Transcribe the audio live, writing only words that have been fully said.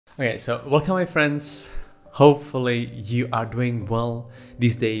Okay, so welcome my friends. Hopefully you are doing well.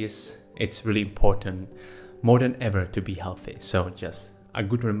 These days it's really important more than ever to be healthy. So just a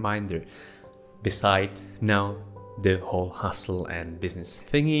good reminder beside now the whole hustle and business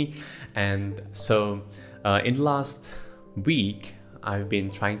thingy. And so in the last week I've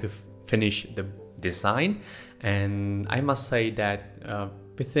been trying to finish the design, and I must say that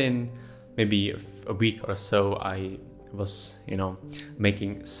within maybe a week or so I was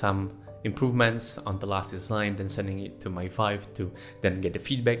making some improvements on the last design, then sending it to my wife to then get the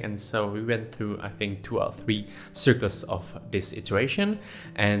feedback. And so we went through, I think, 2 or 3 circles of this iteration,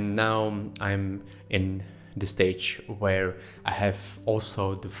 and now I'm in the stage where I have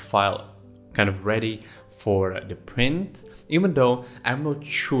also the file kind of ready for the print, even though I'm not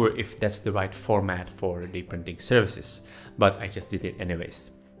sure if that's the right format for the printing services, but I just did it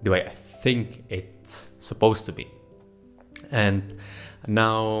anyways, the way I think it's supposed to be. And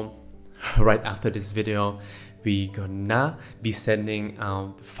now, right after this video, we gonna be sending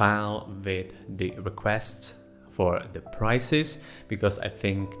out the file with the requests for the prices, because I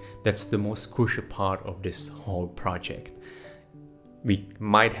think that's the most crucial part of this whole project. We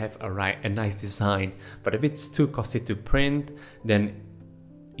might have a nice design, but if it's too costly to print, then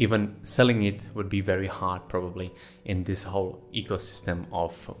even selling it would be very hard probably in this whole ecosystem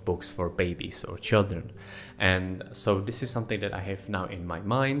of books for babies or children. And so this is something that I have now in my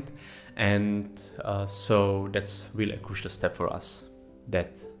mind, and so that's really a crucial step for us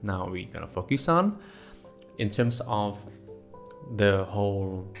that now we're gonna focus on. In terms of the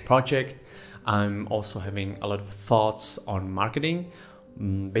whole project, I'm also having a lot of thoughts on marketing,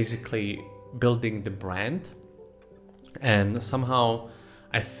 basically building the brand, and somehow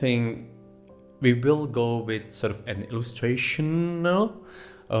I think we will go with sort of an illustrational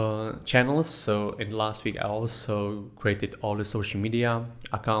channels. So in last week I also created all the social media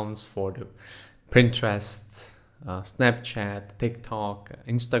accounts for the Pinterest, Snapchat, TikTok,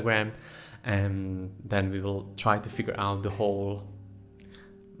 Instagram, and then we will try to figure out the whole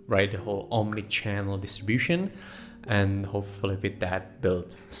omni-channel distribution, and hopefully with that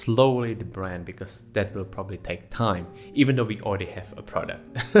build slowly the brand, because that will probably take time, even though we already have a product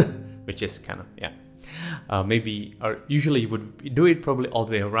which is kind of maybe, or usually you would do it probably all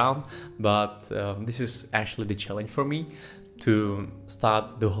the way around, but this is actually the challenge for me, to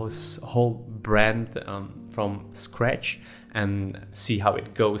start the whole brand from scratch and see how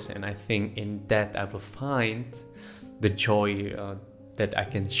it goes. And I think in that I will find the joy that I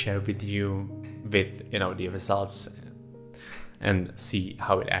can share with you with the results, and see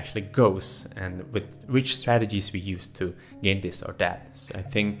how it actually goes and with which strategies we use to gain this or that. So I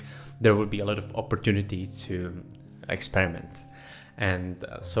think there will be a lot of opportunity to experiment. And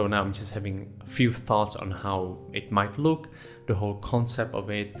so now I'm just having a few thoughts on how it might look, the whole concept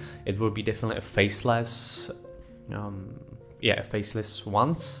of it. It will be definitely a faceless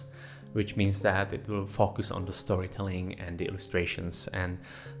ones, which means that it will focus on the storytelling and the illustrations. And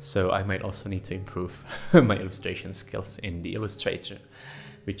so I might also need to improve my illustration skills in the Illustrator,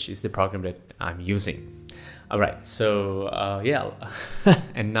 which is the program that I'm using. All right, so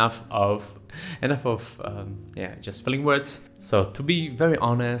enough of just filling words. So to be very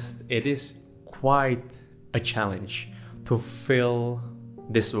honest, it is quite a challenge to fill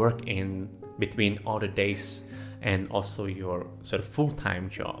this work in between all the days and also your sort of full-time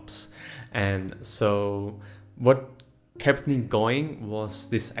jobs. And so what kept me going was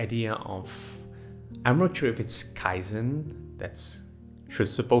this idea of, I'm not sure if it's Kaizen, that's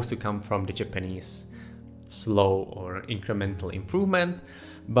supposed to come from the Japanese slow or incremental improvement,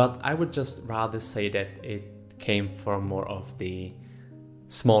 but I would just rather say that it came from more of the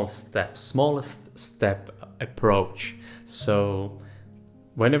smallest step approach. So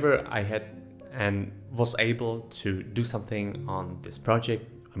whenever I had and was able to do something on this project,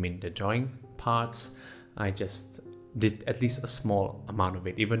 I mean the drawing parts, I just did at least a small amount of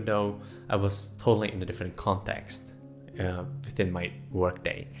it, even though I was totally in a different context within my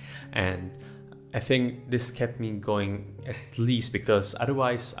workday. And I think this kept me going, at least because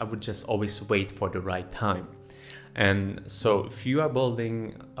otherwise I would just always wait for the right time. And so if you are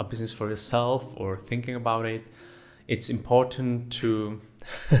building a business for yourself or thinking about it, it's important to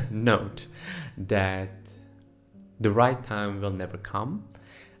note that the right time will never come.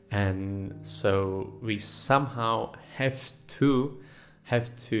 And so we somehow have to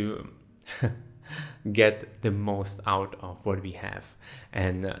get the most out of what we have.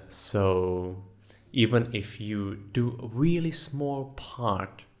 And so even if you do a really small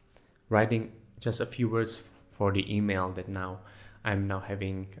part, writing just a few words for the email that I'm now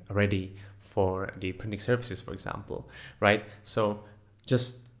having ready for the printing services, for example, right? So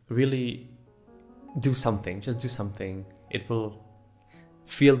just really do something, just do something. It will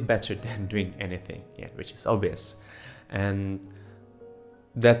feel better than doing anything, yeah, which is obvious. And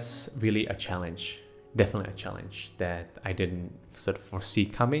that's really a challenge, definitely a challenge that I didn't sort of foresee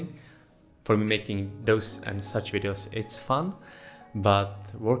coming. For me, making those and such videos, it's fun,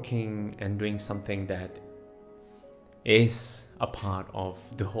 but working and doing something that is a part of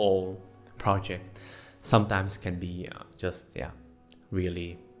the whole project sometimes can be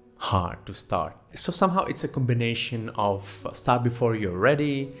really hard to start. So somehow it's a combination of start before you're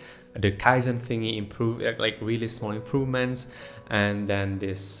ready, the Kaizen thingy, improve, like really small improvements, and then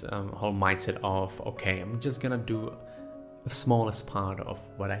this whole mindset of, okay, I'm just gonna do the smallest part of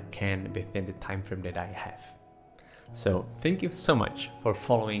what I can within the time frame that I have. So thank you so much for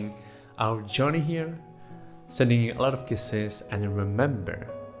following our journey here, sending you a lot of kisses, and remember,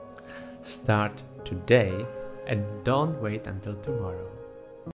 start today and don't wait until tomorrow.